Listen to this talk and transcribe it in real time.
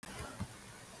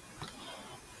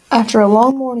After a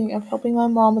long morning of helping my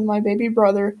mom with my baby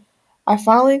brother, I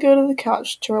finally go to the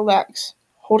couch to relax,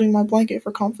 holding my blanket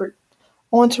for comfort,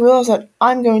 only to realize that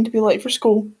I'm going to be late for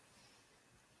school.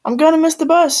 I'm gonna miss the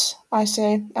bus, I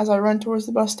say as I run towards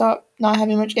the bus stop, not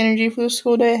having much energy for the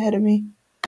school day ahead of me.